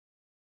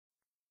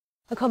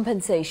A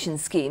compensation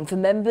scheme for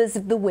members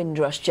of the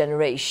Windrush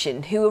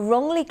generation who were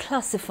wrongly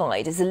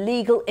classified as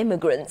illegal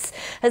immigrants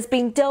has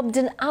been dubbed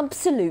an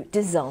absolute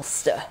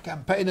disaster.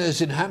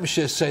 Campaigners in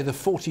Hampshire say the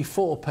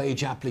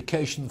 44-page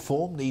application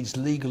form needs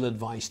legal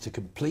advice to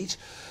complete,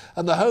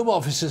 and the Home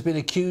Office has been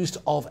accused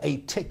of a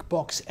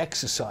tick-box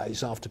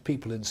exercise after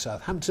people in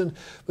Southampton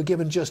were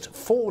given just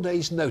 4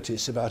 days'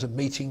 notice about a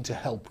meeting to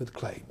help with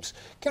claims.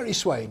 Kerry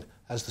Swain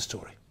has the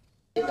story.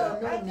 A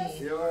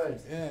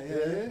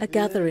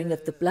gathering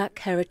of the Black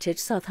Heritage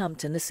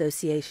Southampton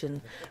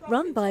Association,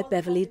 run by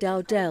Beverly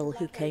Dowdell,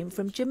 who came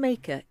from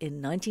Jamaica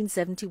in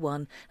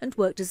 1971 and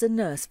worked as a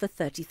nurse for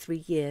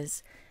 33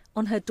 years.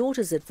 On her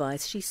daughter's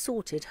advice, she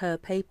sorted her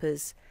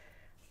papers.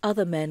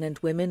 Other men and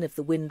women of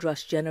the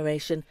Windrush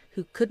generation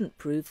who couldn't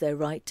prove their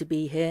right to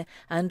be here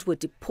and were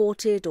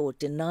deported or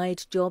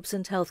denied jobs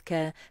and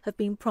healthcare have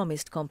been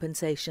promised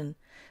compensation.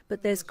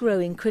 But there's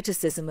growing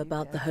criticism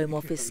about the Home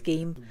Office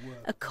scheme,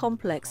 a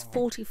complex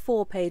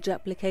 44-page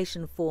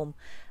application form,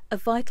 a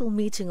vital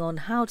meeting on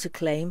how to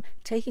claim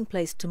taking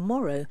place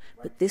tomorrow,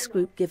 but this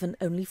group given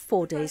only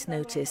 4 days'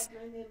 notice.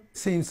 It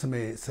seems to me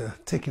it's a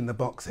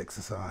tick-in-the-box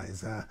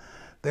exercise.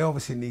 They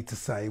obviously need to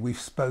say we've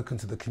spoken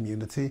to the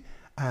community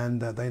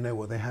and they know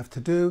what they have to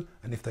do,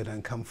 and if they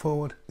don't come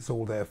forward, it's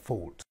all their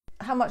fault.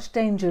 How much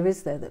danger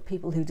is there that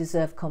people who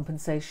deserve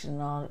compensation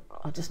are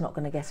just not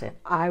going to get it?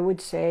 I would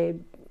say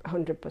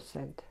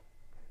 100%.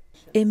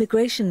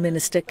 Immigration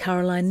Minister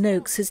Caroline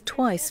Noakes has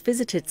twice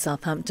visited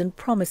Southampton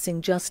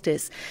promising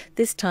justice,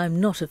 this time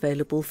not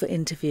available for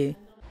interview.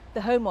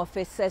 The Home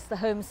Office says the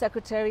Home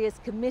Secretary is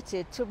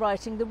committed to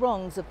righting the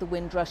wrongs of the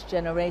Windrush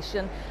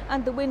generation,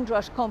 and the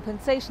Windrush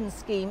Compensation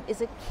Scheme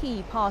is a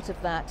key part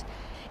of that.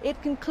 It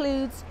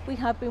concludes, we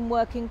have been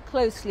working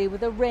closely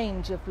with a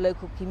range of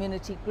local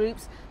community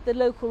groups, the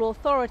local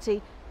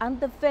authority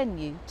and the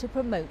venue to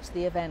promote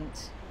the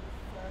event.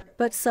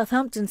 But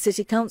Southampton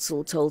City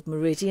Council told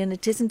Meridian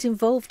it isn't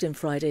involved in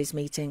Friday's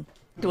meeting.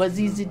 It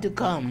was easy to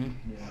come,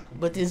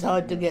 but it's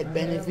hard to get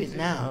benefit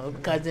now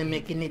because they're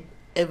making it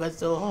ever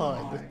so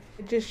hard.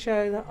 It just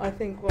shows that I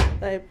think what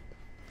the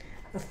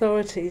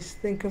authorities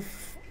think of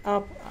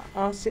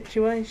our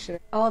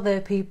situation. Are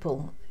there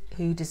people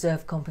who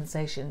deserve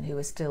compensation who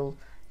are still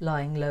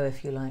lying low,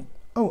 if you like?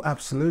 Oh,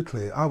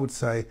 absolutely. I would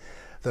say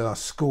there are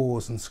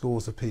scores and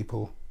scores of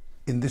people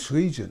in this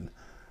region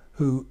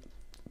who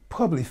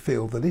probably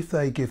feel that if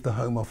they give the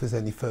Home Office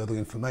any further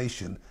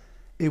information,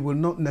 it will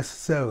not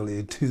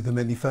necessarily do them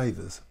any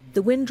favours.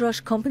 The Windrush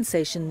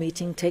compensation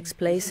meeting takes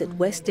place at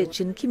West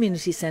Ditchin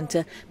Community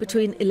Centre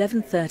between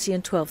 11:30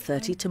 and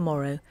 12:30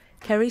 tomorrow.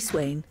 Kerry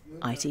Swain,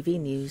 ITV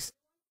News.